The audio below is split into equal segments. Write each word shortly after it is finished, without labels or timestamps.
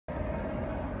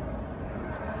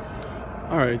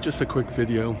Alright, just a quick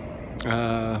video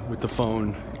with the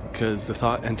phone because the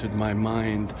thought entered my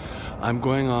mind. I'm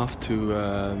going off to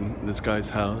this guy's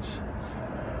house.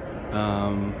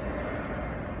 The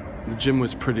gym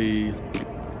was pretty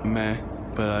meh,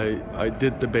 but I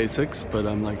did the basics, but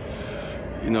I'm like,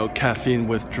 caffeine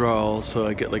withdrawal, so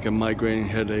I get like a migraine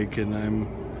headache, and I'm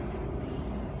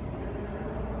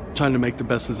trying to make the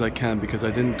best as I can because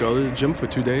I didn't go to the gym for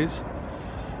 2 days.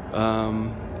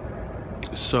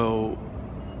 So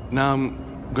now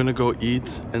I'm gonna go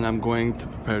eat, and I'm going to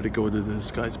prepare to go to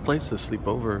this guy's place to sleep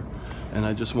over. And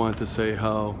I just wanted to say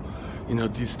how,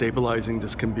 destabilizing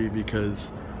this can be,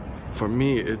 because for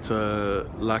me it's a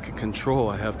lack of control.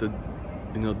 I have to,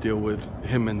 deal with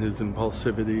him and his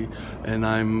impulsivity, and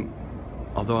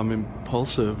although I'm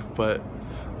impulsive, but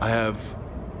I have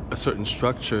a certain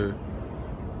structure,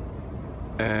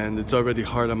 and it's already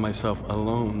hard on myself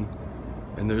alone,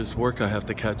 and there's work I have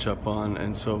to catch up on,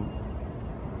 and so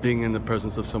being in the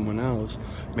presence of someone else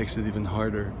makes it even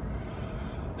harder.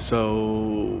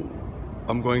 So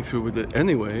I'm going through with it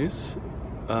anyways,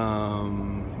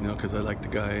 because I like the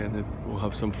guy, and we'll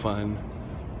have some fun.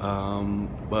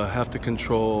 But I have to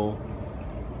control,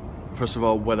 first of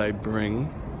all, what I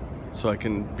bring so I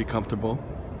can be comfortable,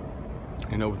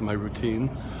 with my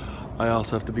routine. I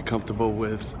also have to be comfortable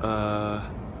with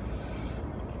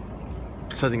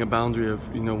setting a boundary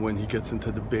of, when he gets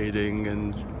into debating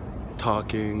and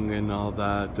talking and all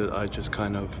that I just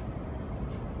kind of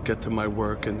get to my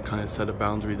work and kind of set a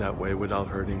boundary that way without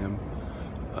hurting him,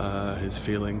 his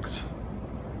feelings.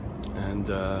 And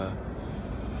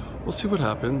we'll see what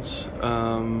happens.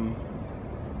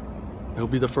 It'll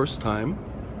be the first time.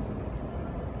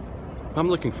 I'm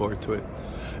looking forward to it.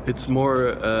 It's more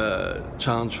a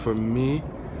challenge for me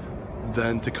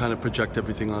than to kind of project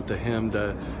everything onto him,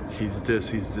 that he's this,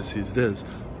 he's this, he's this.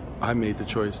 I made the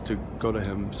choice to go to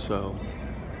him, so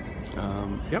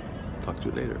yep, talk to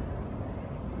you later.